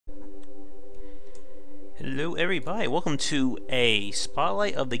Hello everybody, welcome to a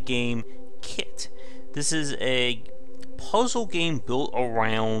spotlight of the game Cuit. This is a puzzle game built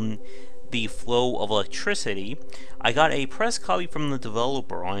around the flow of electricity. I got a press copy from the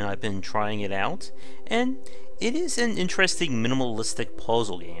developer and I've been trying it out, and it is an interesting minimalistic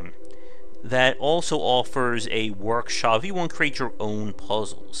puzzle game that also offers a workshop if you want to create your own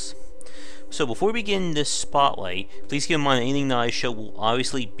puzzles. So before we begin this spotlight, please keep in mind anything that I show will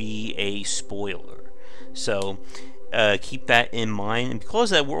obviously be a spoiler. So keep that in mind, and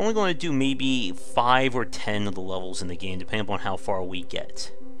because of that, we're only going to do maybe 5 or 10 of the levels in the game, depending upon how far we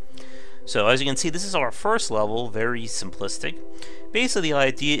get. So as you can see, this is our first level, very simplistic. Basically the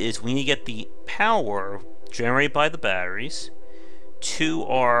idea is we need to get the power generated by the batteries to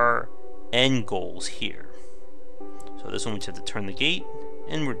our end goals here. So this one we just have to turn the gate,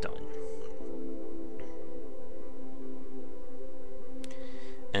 and we're done.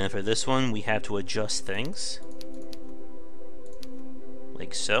 And for this one, we have to adjust things,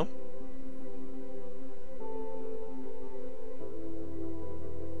 like so.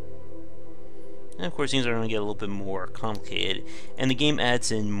 And of course, things are going to get a little bit more complicated, and the game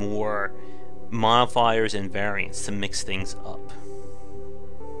adds in more modifiers and variants to mix things up.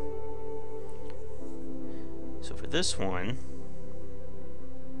 So for this one,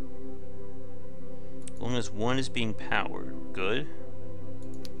 as long as one is being powered, we're good.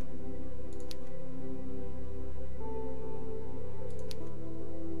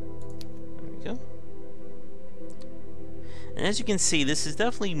 Go. And as you can see, this is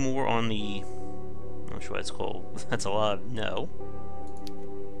definitely more on the, I'm not sure what it's called. That's a lot of no.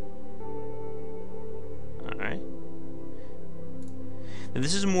 Alright. And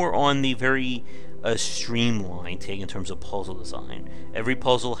this is more on the very streamlined take in terms of puzzle design. Every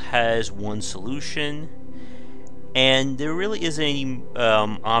puzzle has one solution, and there really isn't any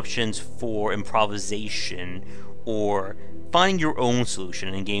options for improvisation or find your own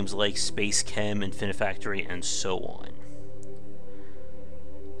solution in games like Space Chem, Infinite Factory, and so on.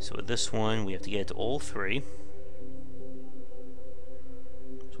 So with this one, we have to get to all three.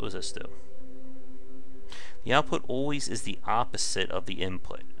 So what does this do? The output always is the opposite of the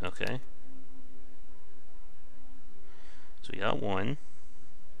input, okay? So we got one.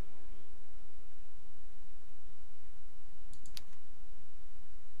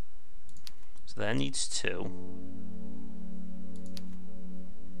 So that needs two.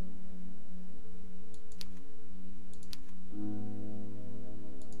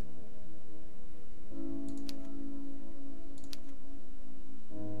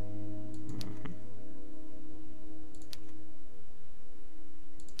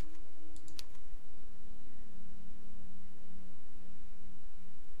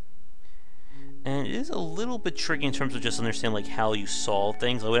 And it is a little bit tricky in terms of just understanding like how you solve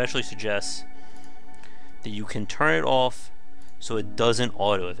things. I would actually suggest that you can turn it off so it doesn't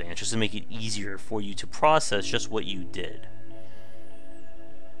auto advance, just to make it easier for you to process just what you did.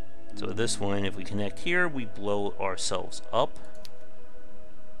 So with this one, if we connect here, we blow ourselves up.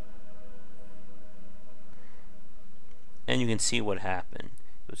 And you can see what happened.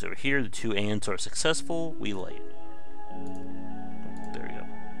 It was over here, the two ants are successful, we light it. There we go.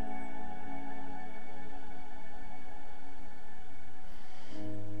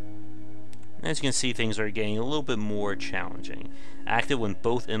 As you can see, things are getting a little bit more challenging. Active when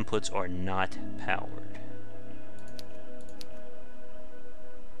both inputs are not powered.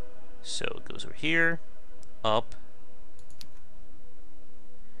 So it goes over here, up.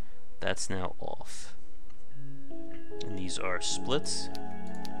 That's now off. And these are splits.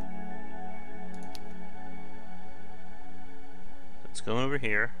 It's going over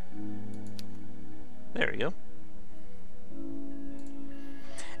here. There we go.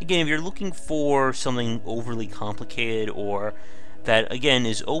 Again, if you're looking for something overly complicated or that, again,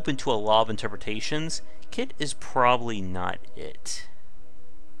 is open to a lot of interpretations, Cuit is probably not it.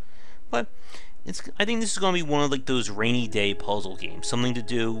 But I think this is going to be one of like those rainy day puzzle games, something to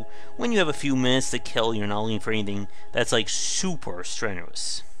do when you have a few minutes to kill. You're not looking for anything that's like super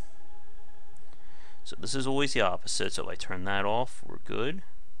strenuous. So this is always the opposite, so if I turn that off, we're good.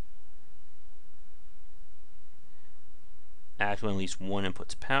 Act when at least one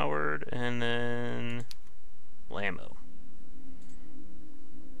input's powered, and then blammo.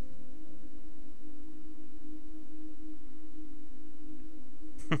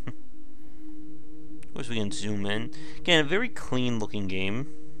 Of course, we can zoom in. Again, a very clean looking game.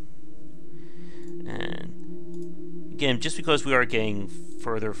 And again, just because we are getting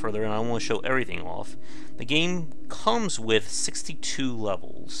further and I want to show everything off, the game comes with 62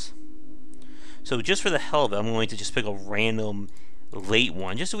 levels. So just for the hell of it, I'm going to just pick a random late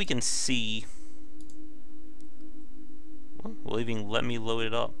one, just so we can see Will it even let me load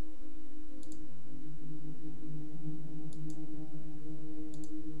it up?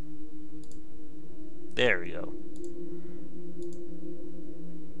 There we go.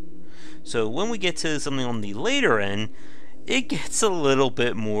 So when we get to something on the later end, it gets a little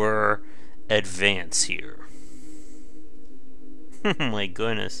bit more advanced here. My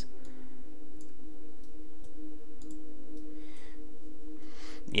goodness.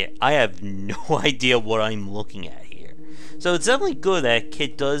 Yeah, I have no idea what I'm looking at here. So it's definitely good that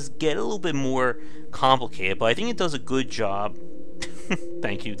Kit does get a little bit more complicated, but I think it does a good job,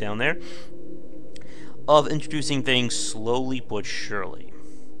 thank you down there, of introducing things slowly but surely.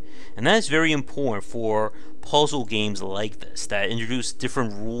 And that is very important for puzzle games like this, that introduce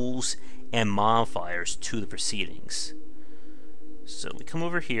different rules and modifiers to the proceedings. So we come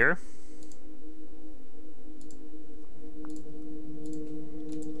over here.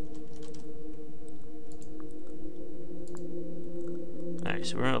 Alright,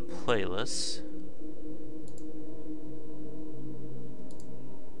 so we're in a playlist.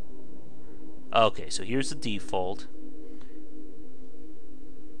 Okay, so here's the default.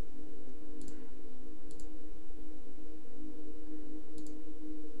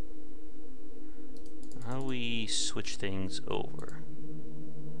 How do we switch things over?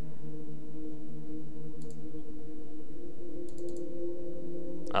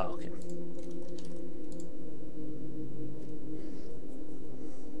 Oh, okay.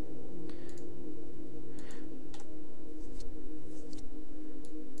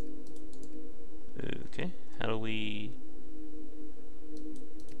 Okay, how do we...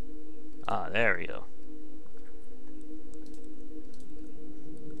 Ah, there we go.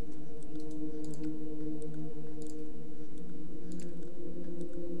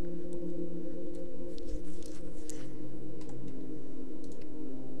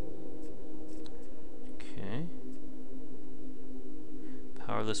 Okay.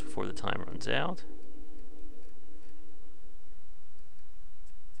 Power this before the time runs out.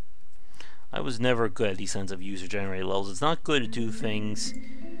 I was never good at these kinds of user-generated levels. It's not good to do things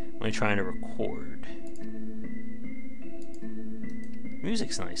when you're trying to record.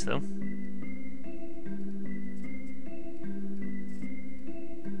 Music's nice, though.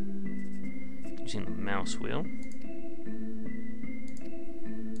 Using the mouse wheel.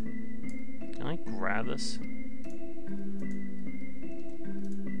 Can I grab this?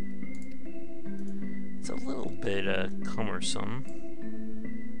 It's a little bit cumbersome.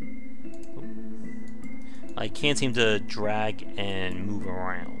 I can't seem to drag and move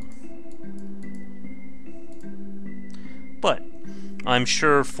around. But I'm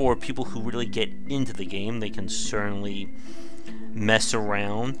sure for people who really get into the game, they can certainly mess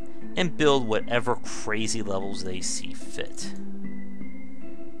around and build whatever crazy levels they see fit. So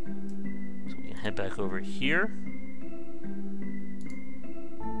we can head back over here.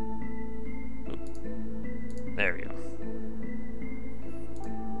 Oop. There we go.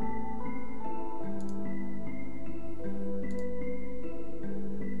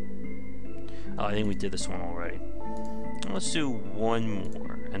 Oh, I think we did this one already. Let's do one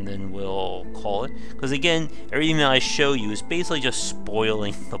more, and then we'll call it. Because again, everything that I show you is basically just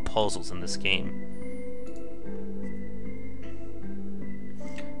spoiling the puzzles in this game.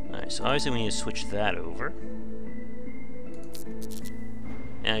 Alright, so obviously we need to switch that over.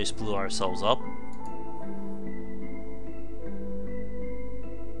 And I just blew ourselves up.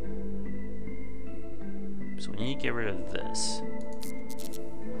 So we need to get rid of this.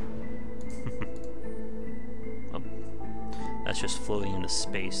 That's just floating into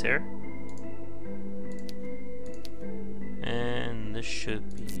space there. And this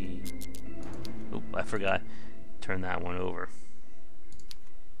should be... Oop, I forgot. Turn that one over.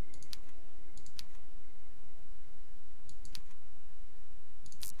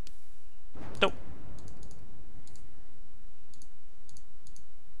 Nope.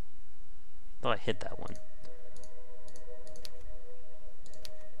 Thought I hit that one.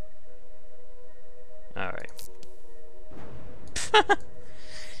 Alright.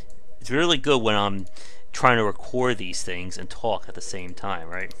 It's really good when I'm trying to record these things and talk at the same time,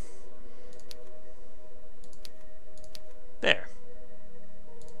 right? There.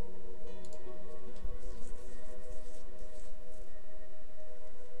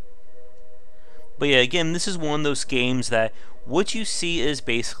 But yeah, again, this is one of those games that what you see is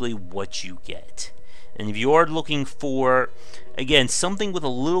basically what you get. And if you are looking for, again, something with a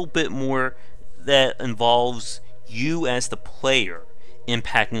little bit more that involves you as the player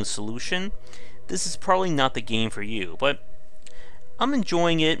impacting the solution, this is probably not the game for you. But I'm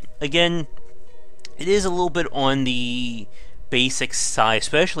enjoying it. Again, it is a little bit on the basic side,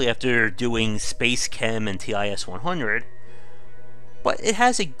 especially after doing Space Chem and TIS 100. but it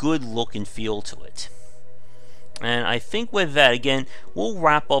has a good look and feel to it. And I think with that, again, we'll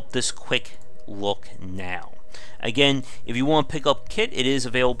wrap up this quick look now. Again, if you want to pick up Cuit, it is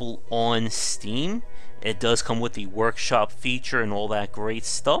available on Steam. It does come with the workshop feature and all that great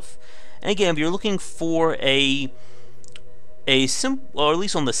stuff. And again, if you're looking for or at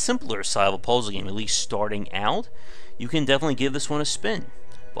least on the simpler side of a puzzle game, at least starting out, you can definitely give this one a spin.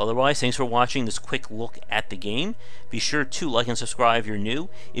 But otherwise, thanks for watching this quick look at the game. Be sure to like and subscribe if you're new.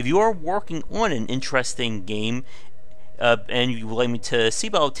 If you are working on an interesting game and you would like me to see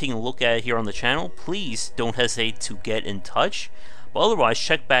about taking a look at it here on the channel, please don't hesitate to get in touch. But otherwise,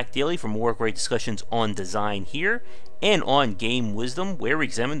 check back daily for more great discussions on design here and on Game Wisdom, where we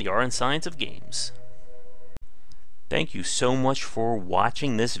examine the art and science of games. Thank you so much for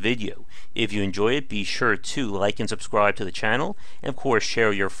watching this video. If you enjoyed it, be sure to like and subscribe to the channel, and of course share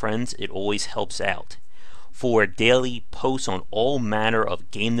with your friends. It always helps out. For daily posts on all manner of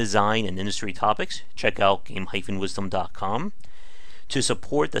game design and industry topics, check out game-wisdom.com. To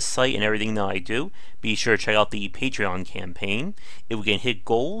support the site and everything that I do, be sure to check out the Patreon campaign. If we can hit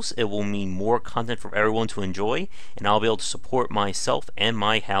goals, it will mean more content for everyone to enjoy, and I'll be able to support myself and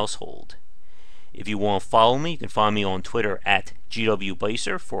my household. If you want to follow me, you can find me on Twitter at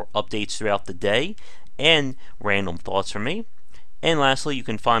GWBycer for updates throughout the day and random thoughts from me. And lastly, you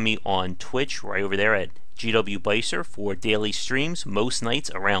can find me on Twitch right over there at GWBycer for daily streams most nights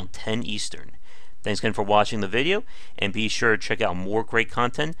around 10 Eastern. Thanks again for watching the video, and be sure to check out more great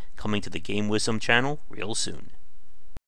content coming to the Game Wisdom channel real soon.